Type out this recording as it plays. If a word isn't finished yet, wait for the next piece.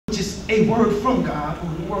a word from God or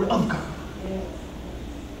the word of God.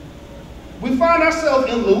 We find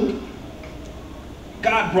ourselves in Luke.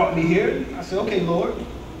 God brought me here. I said, okay, Lord.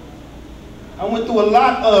 I went through a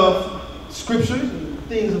lot of scriptures and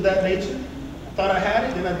things of that nature. I thought I had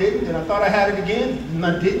it, then I didn't. Then I thought I had it again, then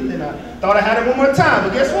I didn't. Then I thought I had it one more time,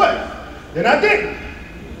 but guess what? Then I didn't.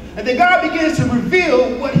 And then God begins to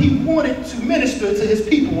reveal what he wanted to minister to his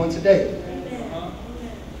people on today.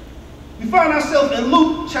 We find ourselves in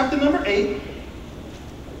Luke chapter number 8.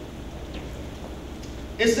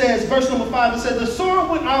 It says, verse number 5, it says, the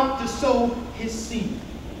sower went out to sow his seed.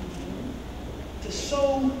 To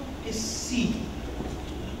sow his seed.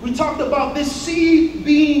 We talked about this seed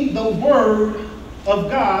being the word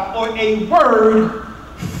of God, or a word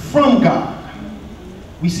from God.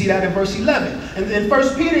 We see that in verse 11. And then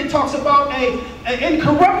 1 Peter, it talks about an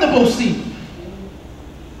incorruptible seed.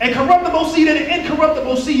 A corruptible seed and an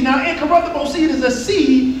incorruptible seed. Now, incorruptible seed is a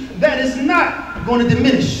seed that is not going to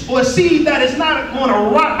diminish, or a seed that is not going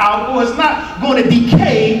to rot out, or is not going to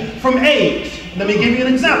decay from age. Let me give you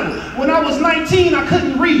an example. When I was 19, I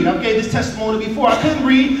couldn't read. I gave this testimony before. I couldn't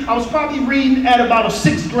read. I was probably reading at about a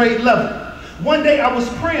 6th grade level. One day I was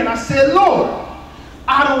praying. I said, Lord,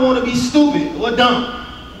 I don't want to be stupid or dumb.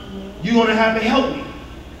 You're going to have to help me.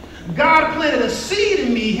 God planted a seed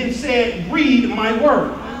in me and said, read my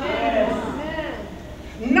word. Yes.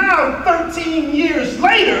 Now, 13 years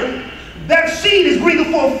later, that seed is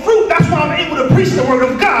bringing forth fruit. That's why I'm able to preach the word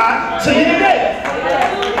of God to you today.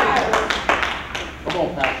 Come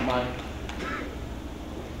on, Pastor Mike.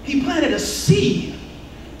 He planted a seed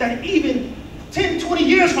that even 10, 20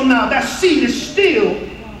 years from now, that seed is still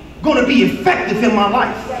going to be effective in my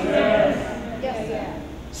life. Yes.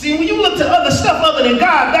 See, when you look to other stuff other than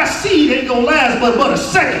God, that seed ain't going to last but a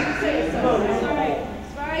second.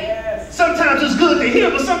 Sometimes it's good to hear,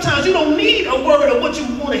 but sometimes you don't need a word of what you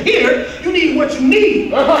want to hear. You need what you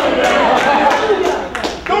need.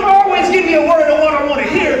 Don't always give me a word of what I want to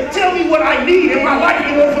hear. Tell me what I need in my life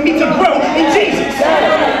in order for me to grow in Jesus.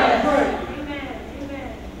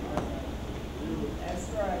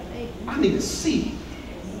 I need a seed.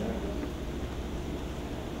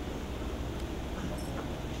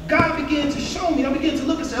 God began to show me. I began to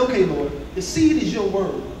look and say, okay, Lord, the seed is your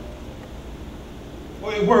word,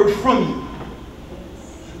 or a word from you.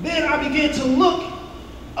 Then I began to look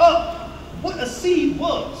up what a seed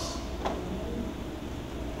was.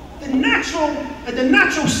 The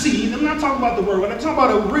natural seed, I'm not talking about the word, when I'm talking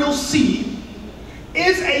about a real seed,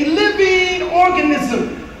 is a living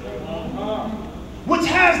organism which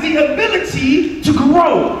has the ability to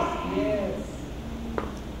grow.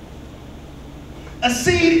 A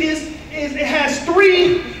seed it has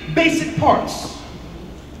 3 basic parts.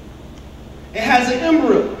 It has an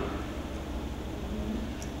embryo.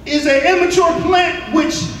 It's an immature plant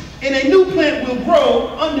which in a new plant will grow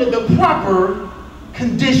under the proper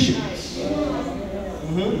conditions.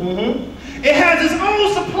 It has its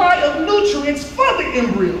own supply of nutrients for the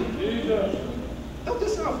embryo. Don't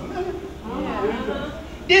this sound familiar?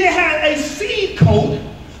 Then it has a seed coat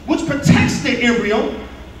which protects the embryo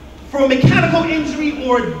from mechanical injury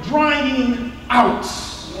or drying out.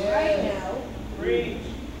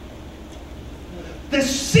 The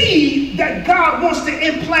seed that God wants to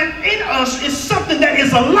implant in us is something that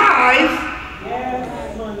is alive.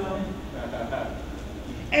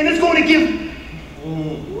 And it's going to give,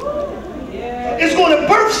 it's going to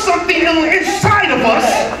birth something inside of us.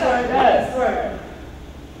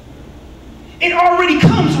 It already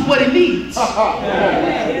comes with what it needs. Come on,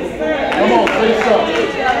 say something.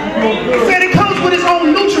 It said it comes with its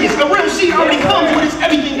own nutrients. The real seed already comes with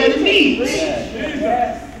everything that it needs.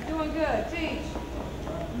 Doing good. Teach.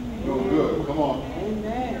 Doing good. Come on.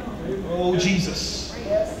 Oh, Jesus.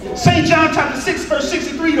 St. John chapter 6, verse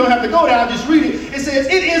 63. You don't have to go there. I'll just read it. It says,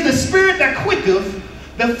 it is the spirit that quicketh,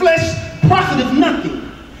 the flesh profiteth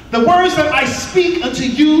nothing. The words that I speak unto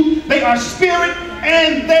you, they are spirit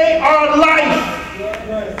and they are life.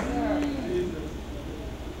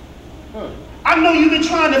 I know you've been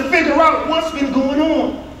trying to figure out what's been going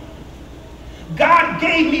on. God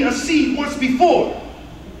gave me a seed once before.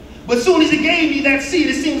 But as soon as he gave me that seed,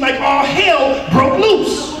 it seems like all hell broke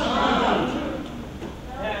loose.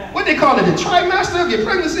 What they call it, the trimester of your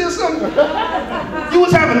pregnancy or something? You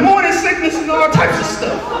was having morning sickness and all types of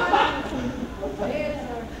stuff.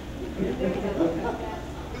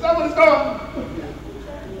 Is that what it's called?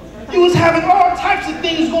 You was having all types of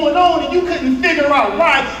things going on and you couldn't figure out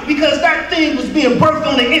why, because that thing was being birthed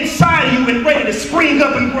on the inside of you and ready to spring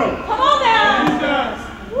up and grow. Come on now.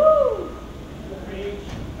 Woo.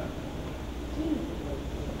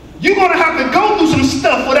 You're going to have to go through some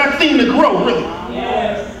stuff for that thing to grow, really.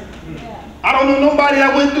 Yes. I don't know nobody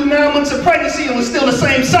that went through 9 months of pregnancy and was still the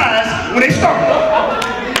same size when they started.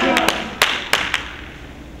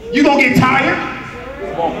 You gonna get tired.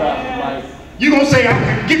 You gonna say, I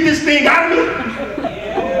can get this thing out of me.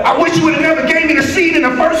 I wish you would have never gave me the seed in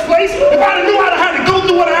the first place. If I knew I'd have had to go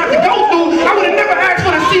through what I have to go through, I would have never asked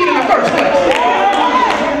for the seed in the first place.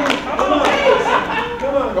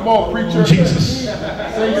 Come on, preacher. Jesus.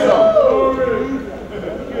 Say so.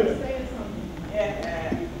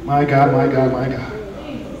 My God, my God, my God.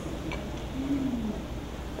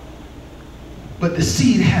 But the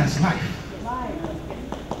seed has life.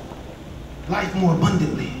 Life more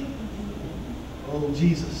abundantly. Oh,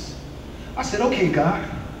 Jesus. I said, okay, God,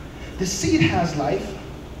 the seed has life.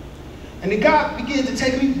 And then God began to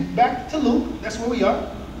take me back to Luke. That's where we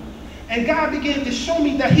are. And God began to show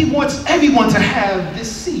me that he wants everyone to have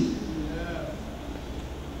this seed.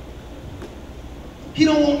 He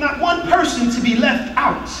don't want not one person to be left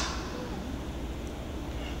out.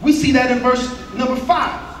 We see that in verse number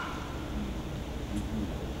 5.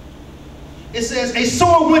 It says, a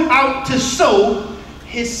sower went out to sow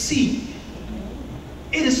his seed.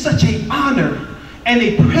 It is such an honor and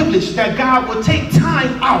a privilege that God would take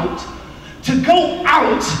time out to go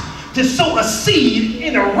out to sow a seed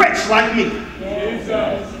in a wretch like me.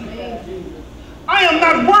 I am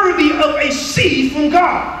not worthy of a seed from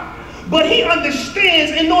God. But he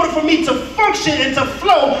understands in order for me to function and to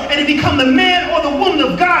flow and to become the man or the woman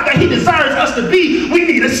of God that he desires us to be, we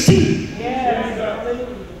need a seed.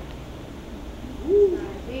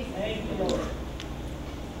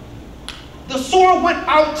 The sower went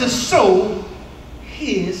out to sow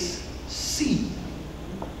his seed.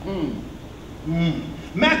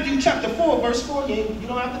 Matthew chapter 4, verse 4. You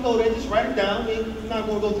don't have to go there, just write it down. We're not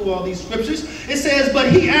going to go through all these scriptures. It says,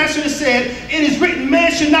 but he answered and said, it is written,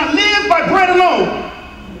 man should not live by bread alone,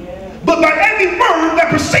 but by every word that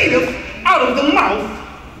proceedeth out of the mouth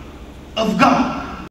of God.